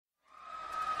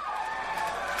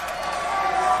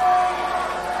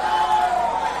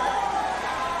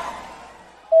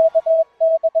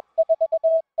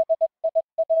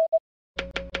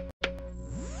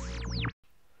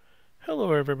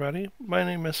everybody. My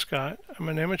name is Scott. I'm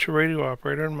an amateur radio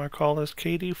operator and my call is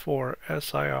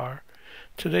KD4SIR.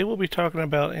 Today we'll be talking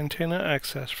about antenna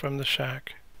access from the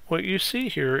shack. What you see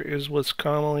here is what's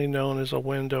commonly known as a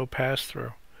window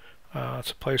pass-through.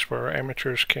 It's a place where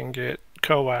amateurs can get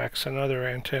coax and other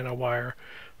antenna wire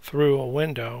through a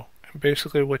window. And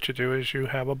basically what you do is you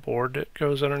have a board that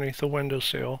goes underneath the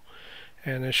windowsill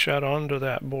and is shut onto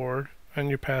that board, and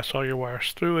you pass all your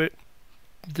wires through it.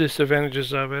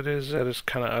 Disadvantages of it is that it's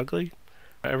kind of ugly.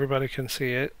 Everybody can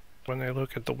see it when they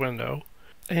look at the window,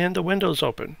 and the window's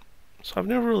open. So I've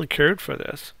never really cared for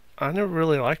this. I never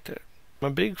really liked it. I'm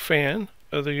a big fan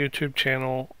of the YouTube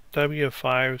channel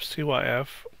W5CYF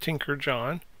Tinker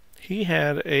John. He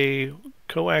had a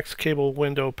coax cable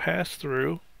window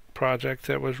pass-through project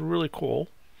that was really cool.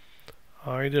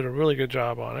 He did a really good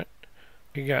job on it.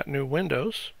 He got new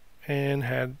windows and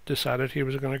had decided he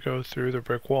was going to go through the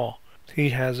brick wall.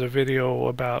 He has a video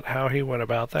about how he went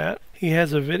about that. He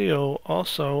has a video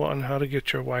also on how to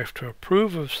get your wife to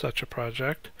approve of such a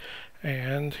project,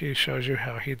 and he shows you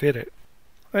how he did it.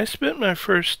 I spent my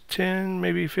first 10,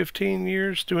 maybe 15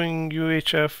 years doing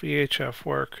UHF, VHF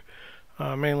work,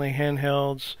 mainly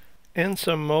handhelds and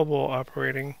some mobile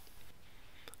operating.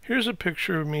 Here's a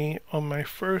picture of me on my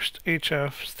first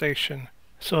HF station.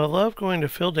 So I love going to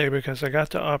field day because I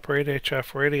got to operate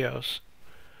HF radios.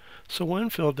 So one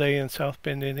field day in South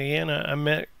Bend, Indiana, I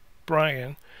met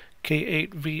Brian,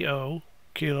 K8VO,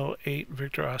 Kilo 8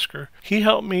 Victor Oscar. He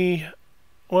helped me,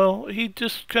 well, he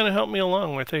just kind of helped me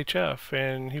along with HF,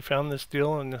 and he found this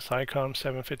deal in this ICOM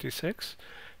 756.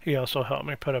 He also helped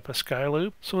me put up a sky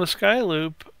loop. So a sky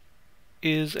loop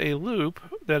is a loop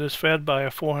that is fed by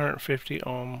a 450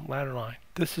 ohm ladder line.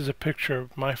 This is a picture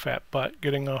of my fat butt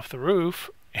getting off the roof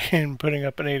and putting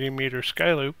up an 80-meter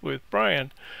sky loop with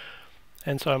Brian.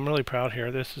 And so I'm really proud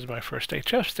here. This is my first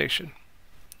HF station.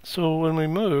 So when we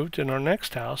moved in our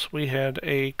next house, we had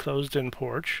a closed-in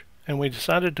porch, and we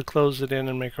decided to close it in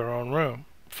and make our own room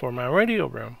for my radio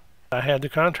room. I had the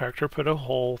contractor put a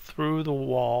hole through the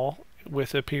wall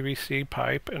with a PVC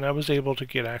pipe, and I was able to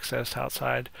get access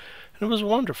outside, and it was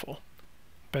wonderful.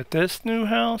 But this new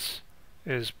house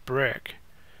is brick.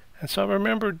 And so I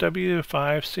remember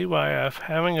W5CYF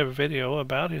having a video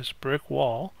about his brick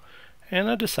wall, and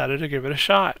I decided to give it a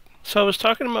shot. So I was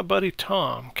talking to my buddy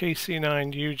Tom,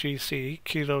 KC9UGC,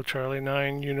 Kilo Charlie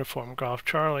 9 Uniform Golf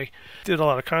Charlie. Did a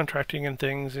lot of contracting and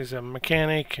things. He's a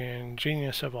mechanic and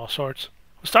genius of all sorts.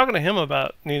 I was talking to him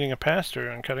about needing a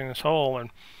pass-through and cutting this hole, and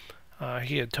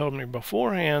he had told me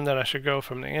beforehand that I should go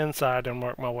from the inside and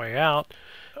work my way out.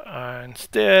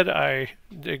 Instead, I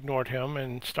ignored him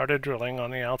and started drilling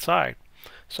on the outside.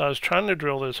 So I was trying to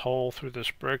drill this hole through this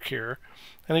brick here,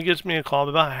 and he gives me a call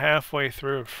about halfway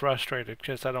through, frustrated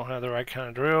because I don't have the right kind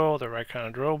of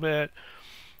drill bit.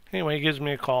 Anyway, he gives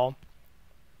me a call.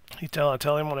 I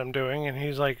tell him what I'm doing, and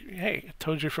he's like, "Hey, I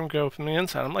told you go from the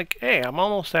inside." I'm like, "Hey, I'm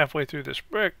almost halfway through this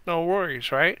brick. No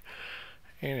worries, right?"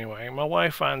 Anyway, my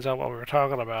wife finds out what we were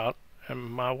talking about, and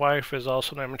my wife is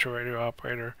also an amateur radio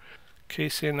operator,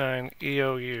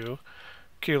 KC9EOU,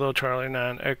 Kilo Charlie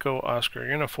 9 Echo Oscar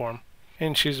Uniform.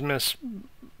 And she's Miss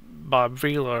Bob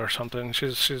Vila or something.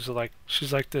 She's like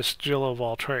this Jill of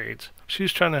all trades.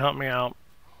 She's trying to help me out.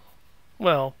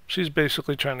 Well, she's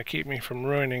basically trying to keep me from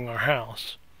ruining our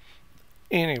house.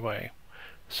 Anyway,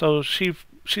 so she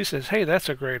says, "Hey, that's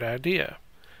a great idea."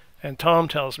 And Tom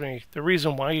tells me the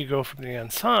reason why you go from the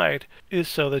inside is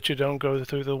so that you don't go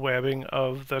through the webbing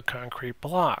of the concrete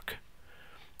block.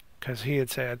 Because he had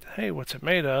said, "Hey, what's it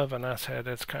made of?" And I said,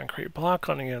 "It's concrete block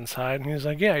on the inside." And he's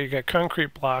like, "Yeah, you got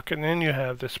concrete block and then you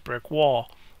have this brick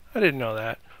wall." I didn't know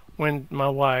that. When my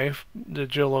wife, the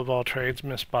Jill of all trades,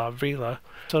 Miss Bob Vila,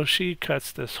 so she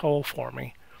cuts this hole for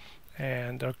me.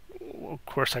 And of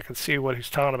course I could see what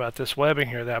he's talking about, this webbing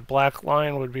here. That black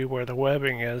line would be where the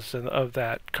webbing is of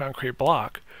that concrete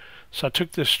block. So I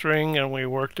took this string and we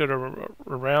worked it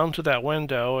around to that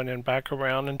window and then back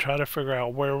around and tried to figure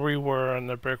out where we were on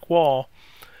the brick wall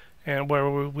and where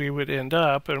we would end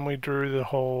up, and we drew the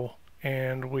hole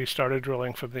and we started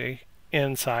drilling from the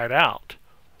inside out.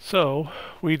 So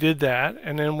we did that,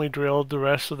 and then we drilled the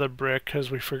rest of the brick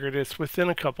because we figured it's within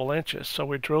a couple inches. So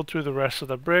we drilled through the rest of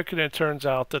the brick, and it turns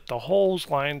out that the holes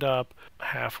lined up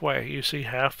halfway. You see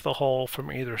half the hole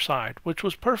from either side, which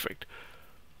was perfect.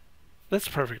 That's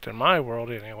perfect in my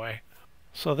world anyway.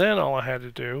 So then all I had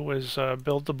to do was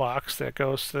build the box that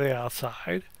goes to the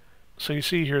outside. So you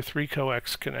see here 3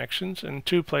 coax connections and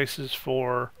 2 places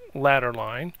for ladder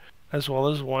line, as well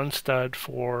as 1 stud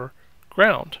for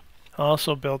ground. I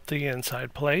also built the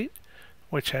inside plate,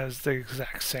 which has the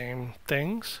exact same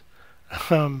things.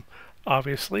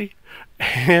 obviously.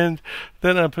 And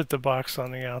then I put the box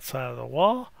on the outside of the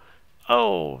wall.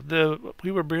 Oh,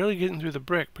 we were barely getting through the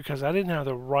brick because I didn't have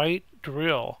the right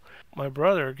drill. My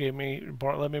brother let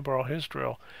me borrow his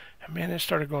drill, and man, it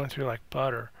started going through like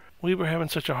butter. We were having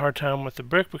such a hard time with the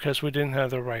brick because we didn't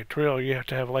have the right drill. You have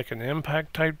to have like an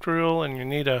impact type drill, and you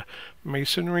need a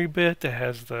masonry bit that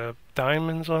has the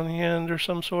diamonds on the end or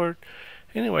some sort.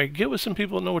 Anyway, get with some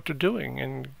people who know what they're doing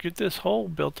and get this hole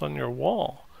built on your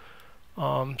wall.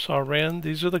 So I ran,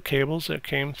 these are the cables that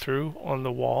came through on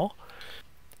the wall.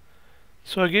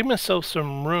 So I gave myself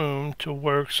some room to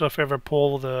work, so if I ever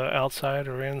pull the outside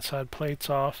or inside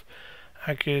plates off,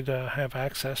 I could have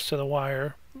access to the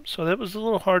wire. So that was a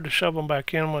little hard to shove them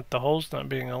back in with the holes not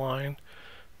being aligned.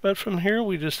 But from here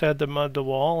we just had to mud the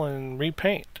wall and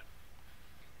repaint.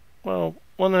 Well,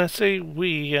 when I say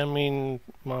we, I mean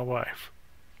my wife.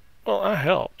 Well, I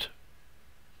helped.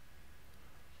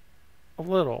 A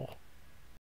little.